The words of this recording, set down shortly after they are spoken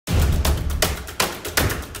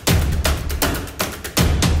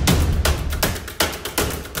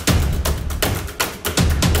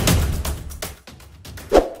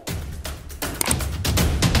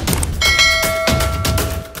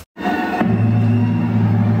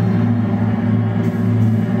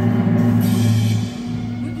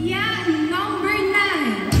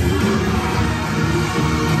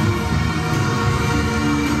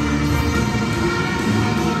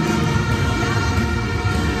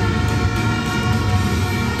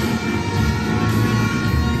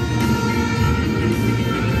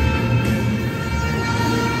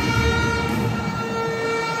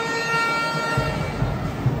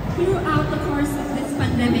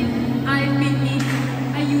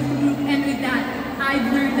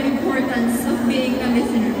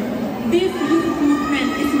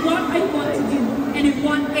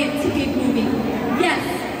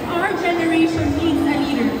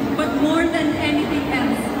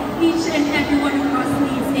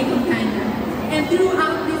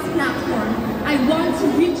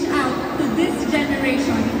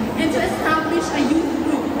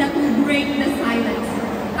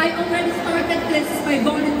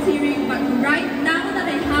right now that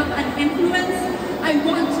I have an influence, I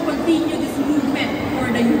want to continue this movement for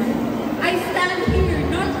the youth. I stand here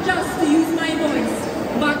not just to use my voice,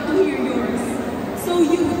 but to hear yours. So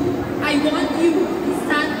youth, I want you to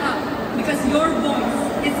stand up because your voice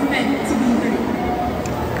is meant to be heard.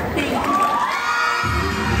 Thank you.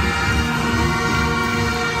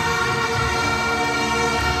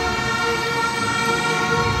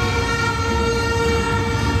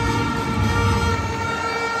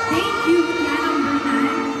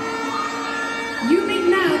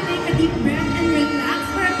 Deep breath and relax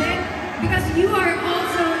for a bit because you are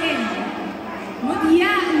also in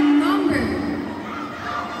Mutya number.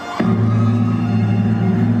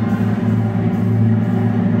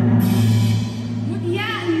 Mutya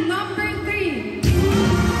number 3.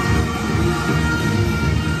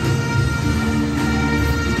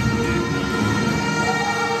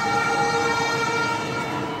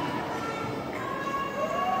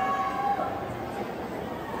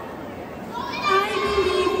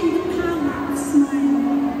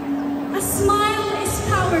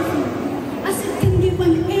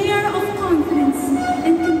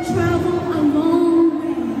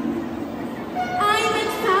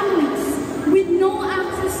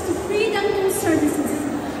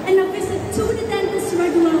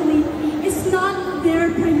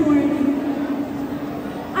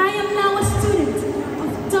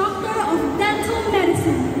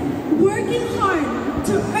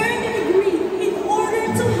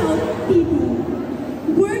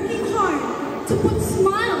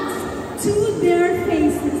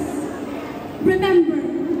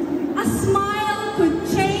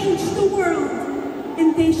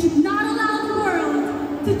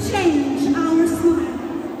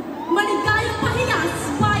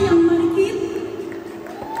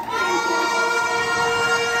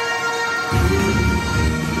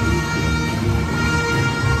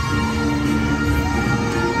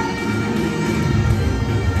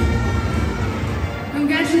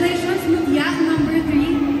 Congratulations, Mutya number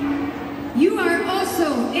 3. You are also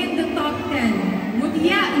in the top 10.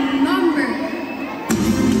 Mutya number.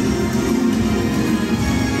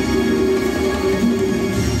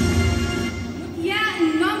 Mutya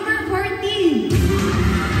number 14.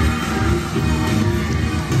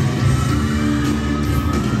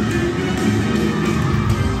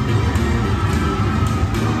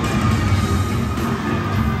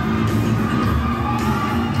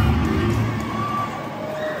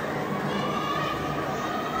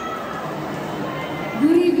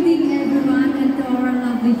 Good evening, everyone, and to our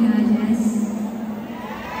lovely judges.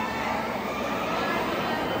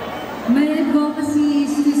 My advocacy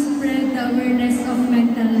is to spread the awareness of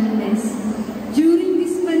mental illness. During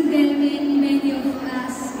this pandemic, many of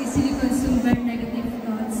us easily consumed by negative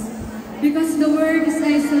thoughts. Because the world is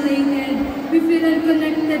isolated, we feel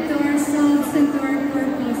unconnected to ourselves and to our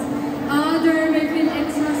purpose. Others may feel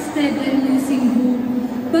exhausted and losing hope.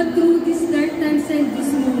 But through these dark times and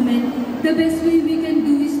this moment, the best way we can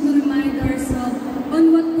do is to remind ourselves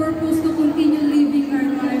on what purpose to continue living our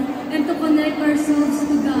life and to connect ourselves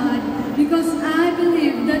to God. Because I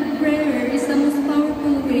believe that prayer is the most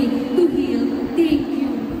powerful way to heal. Thank you.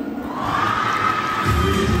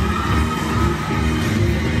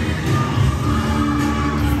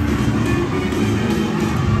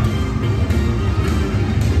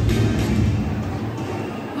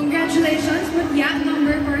 Congratulations, Mutya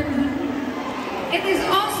number 14. It is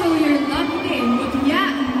also your lucky day, Mutya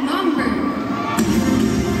number.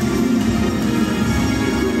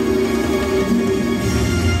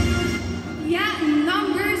 Mutya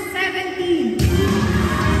number 17.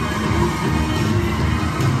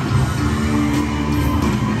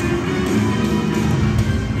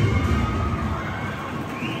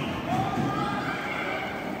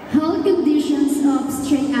 Health conditions of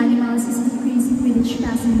stray animals is increasing with each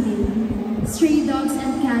passing day. Stray dogs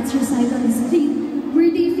and cats reside on the street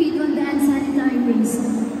where they feed on the unsanitary waste.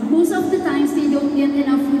 Most of the times they don't get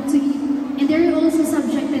enough food to eat, and they are also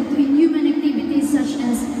subjected to inhuman activities such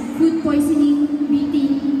as food poisoning,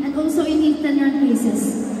 beating, and also in hit-and-run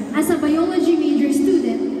cases. As a biology major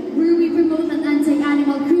student, where we promote an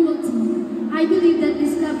anti-animal cruelty, I believe that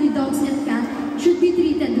these lovely dogs and cats should be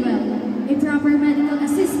treated well. A proper medical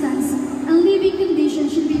assistance and living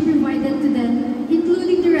conditions should be provided to them,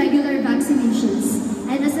 including the regular vaccinations.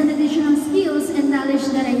 And as an additional skills and knowledge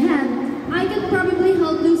that I have, I can probably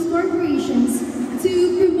help those corporations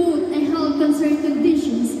to promote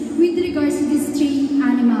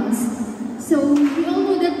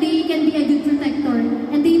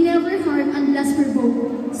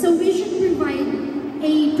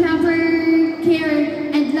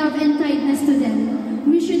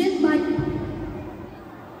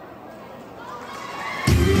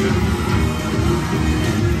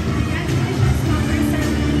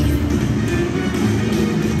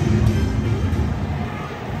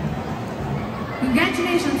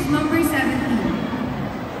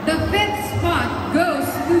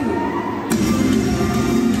Mutya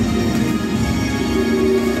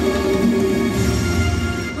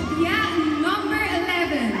number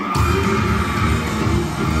 11.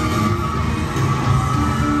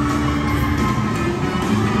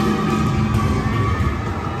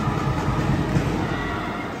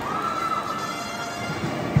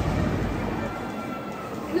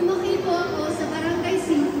 Lumaki po ako sa Barangay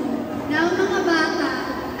 5 na ang mga bata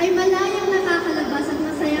ay malayang nakakalabas at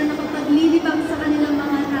masayang nakapaglilibang sa kanilang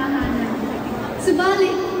mga tahanan.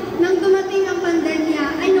 Subalit, nang dumating ang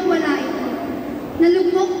pandemya ay nawala ito.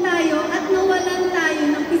 Nalugmok tayo at nawalan tayo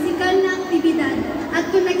ng pisikal na aktibidad at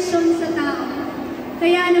koneksyon sa tao.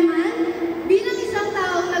 Kaya naman, bilang isang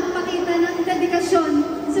taong nagpakita ng dedikasyon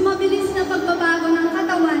sa mabilis na pagbabago ng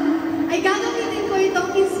katawan, ay gagamitin ko itong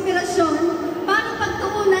inspirasyon para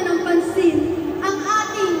pagtuunan ng pansin ang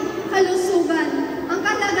ating kalusugan, ang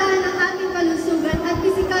kalagahan ng ating kalusugan at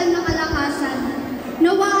pisikal na kalakasan.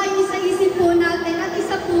 Nawa ay isa-isip po natin at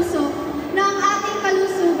isa-puso na ang ating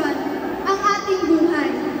kalusugan, ang ating buhay,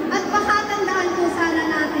 at pakatandaan po sana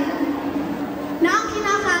natin na ang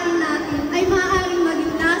kinakain natin ay maaaring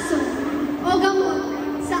maging lason o gamot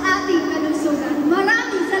sa ating kalusugan.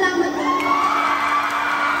 Maraming salamat po!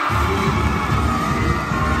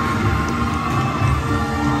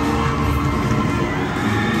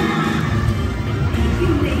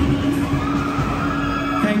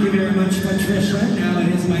 Thank you very much, Patricia. Now it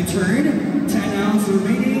is my turn. 10 rounds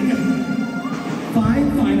remaining.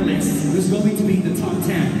 5 finalists. Who's going to be in the top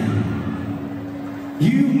 10?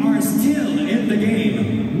 You are still in the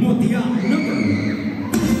game. Mutya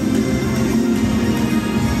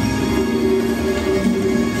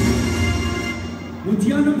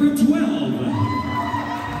number 12.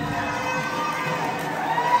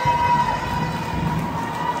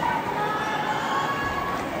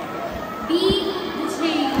 Be the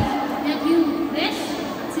change that you wish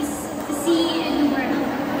to see in the world.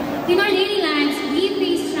 In our daily lives, we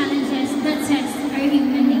face challenges that test our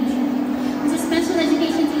human nature. As a special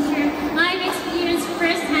education teacher, I've experienced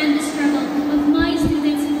firsthand the struggle of my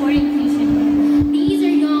students for inclusion. These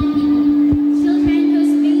are young people, children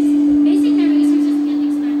whose basic careers are just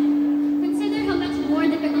getting started. Consider how much more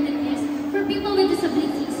difficult it is for people with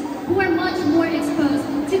disabilities who are much more exposed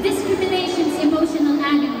to discrimination's emotional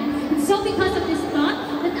agony. So because of this thought,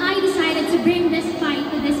 that I decided to bring this fight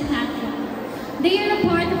to this platform. They are a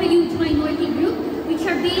part of a huge minority group which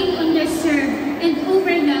are being underserved and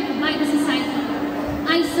overlooked by the society.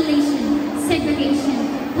 Isolation,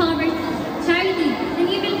 segregation, poverty, charity, and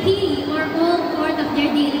even pity are all part of their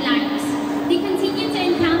daily lives. They continue to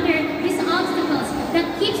encounter these obstacles that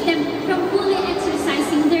keeps them from fully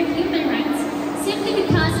exercising their human rights simply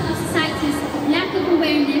because of society's lack of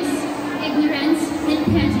awareness, ignorance, and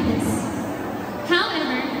prejudice.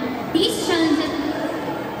 However, these challenges...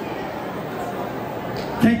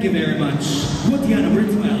 Thank you very much. Mutya number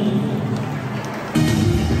 12.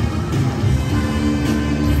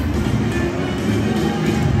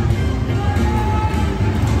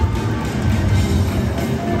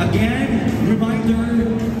 Again, reminder,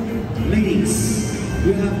 ladies,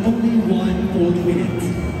 you have only 1 full minute.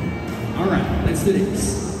 All right, let's do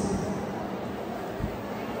this.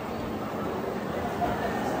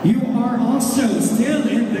 You are also still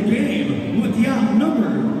in the game. Mutya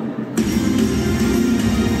number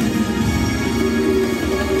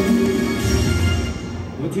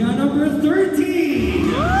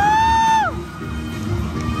 13.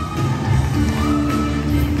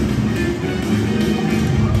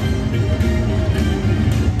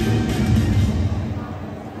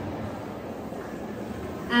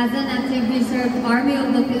 As an active reserve Army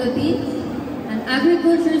of the Philippines, an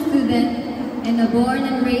agriculture student, and a born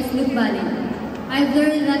and raised Lucban, I've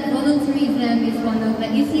learned that volunteerism is one of the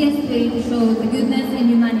easiest ways to show the goodness in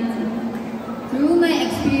humanity. Through my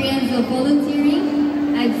experience of volunteering,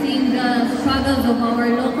 I've seen the struggles of our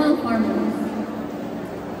local farmers.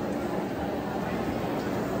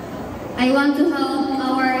 I want to help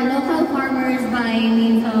our local farmers by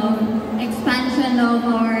means of expansion of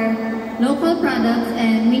our local products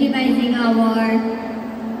and minimizing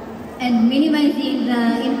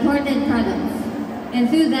the imported products. And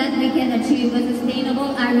through that, we can achieve a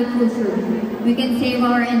sustainable agriculture. We can save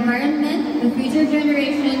our environment, the future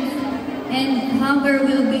generations, and hunger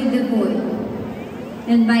will be devoid.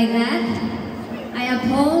 And by that, I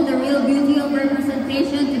uphold the real beauty of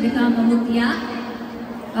representation to become a Mutya,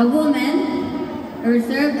 a woman, a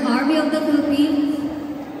reserved Army of the Philippines,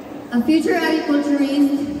 a future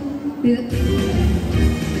agriculturist.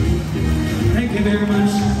 Thank you very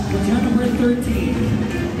much. Mutya number 13.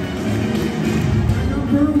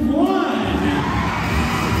 Number 1.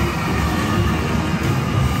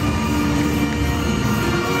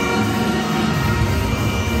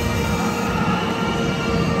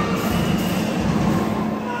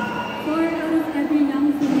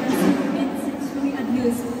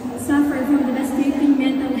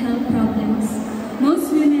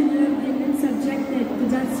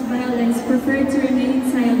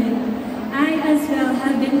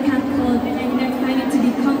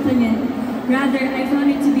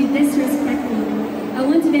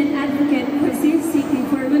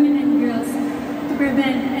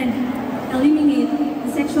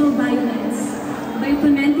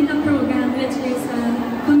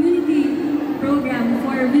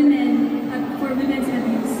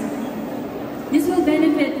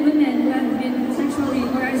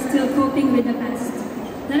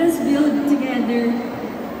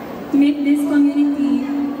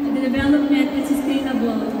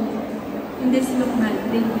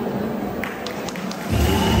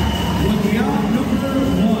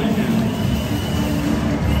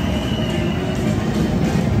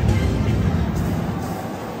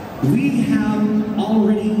 We have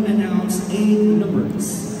already announced 8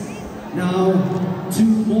 numbers. Now, 2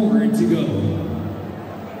 more to go.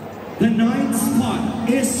 The 9th spot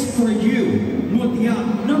is for you,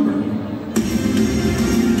 Mutya number.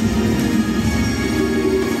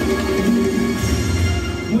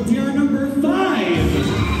 Mutya number 5.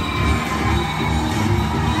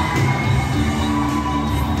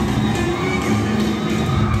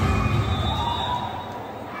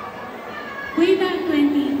 Way back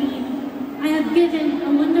 2018, I have given a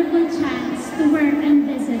wonderful chance to work and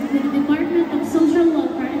visit with the Department of Social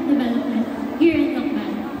Welfare and Development here in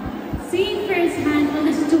Lucban. Seeing firsthand all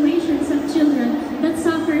the situations of children that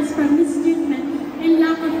suffers from mistreatment and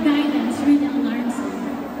lack of guidance really alarms me.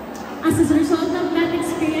 As a result of that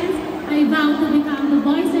experience, I vow to become the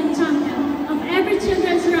voice and champion of every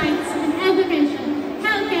children's rights in education,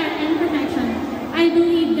 healthcare, and protection. I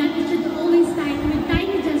believe that it should always start with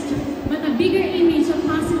tiny gestures, but a bigger image of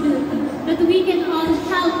possibility that we can all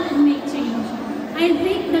help and make change. I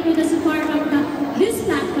think that with the support of this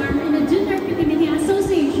platform and the Junior PITIMINI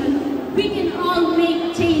Association, we can all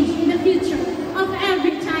make change in the future of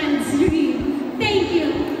every child's dream. Thank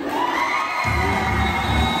you.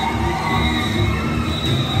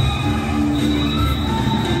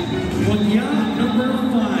 Mutya number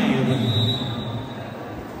 5.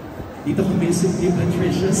 Dito kami si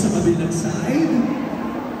Patricia sa kabilang side.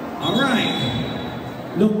 Alright.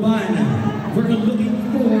 Lucban, we're looking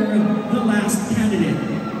for the last candidate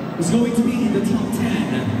who's going to be in the top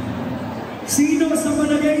 10. Sino sa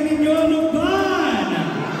palagay ninyo, Lucban?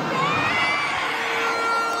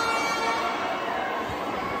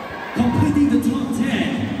 Completing the top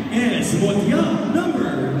 10 is Mutya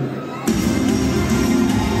number.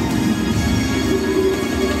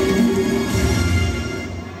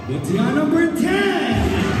 Mutya number 10.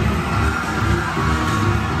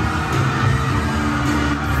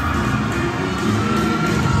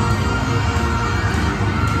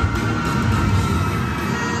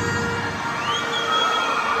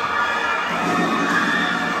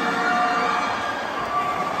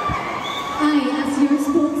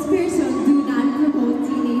 Spokesperson do not promote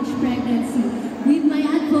teenage pregnancy with my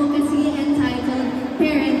advocacy entitled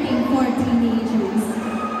Parenting for Teenagers.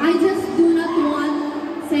 I just do not want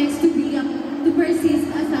sex to persist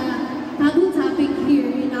as a taboo topic here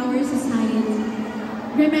in our society.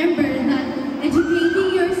 Remember that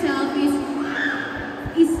educating yourself is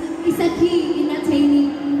a key in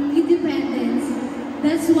attaining independence.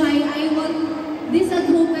 That's why I want this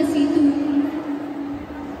advocacy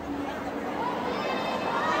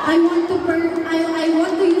I want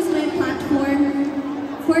to use my platform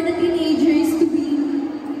for the teenagers to be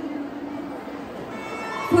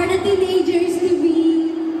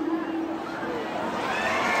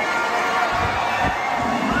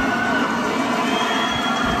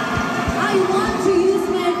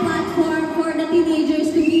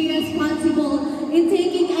responsible in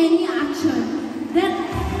taking any action. Thank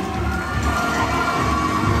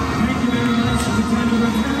you very much,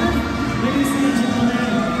 Lieutenant. Ladies and gentlemen,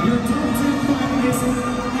 your top 10 finalists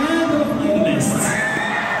and the finalists.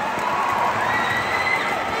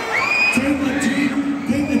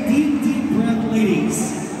 Take a deep breath, ladies.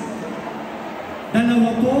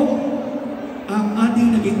 Dalawa po ang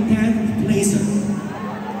ating naging 10th placer.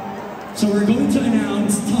 So we're going to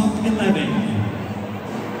announce top 11.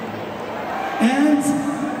 And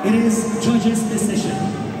it is judges' decision.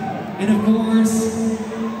 And of course,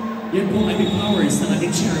 yan po ay may powers ng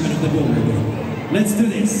ating chairman of the board. Let's do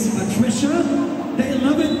this. Patricia, the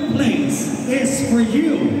 11th place is for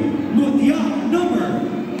you. Mutya number.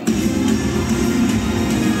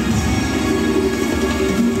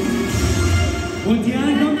 Mutya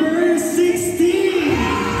number 16.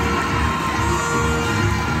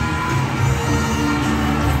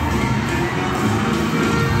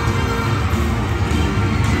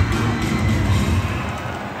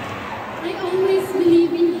 I always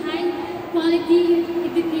believe in high quality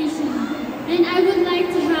education, and I would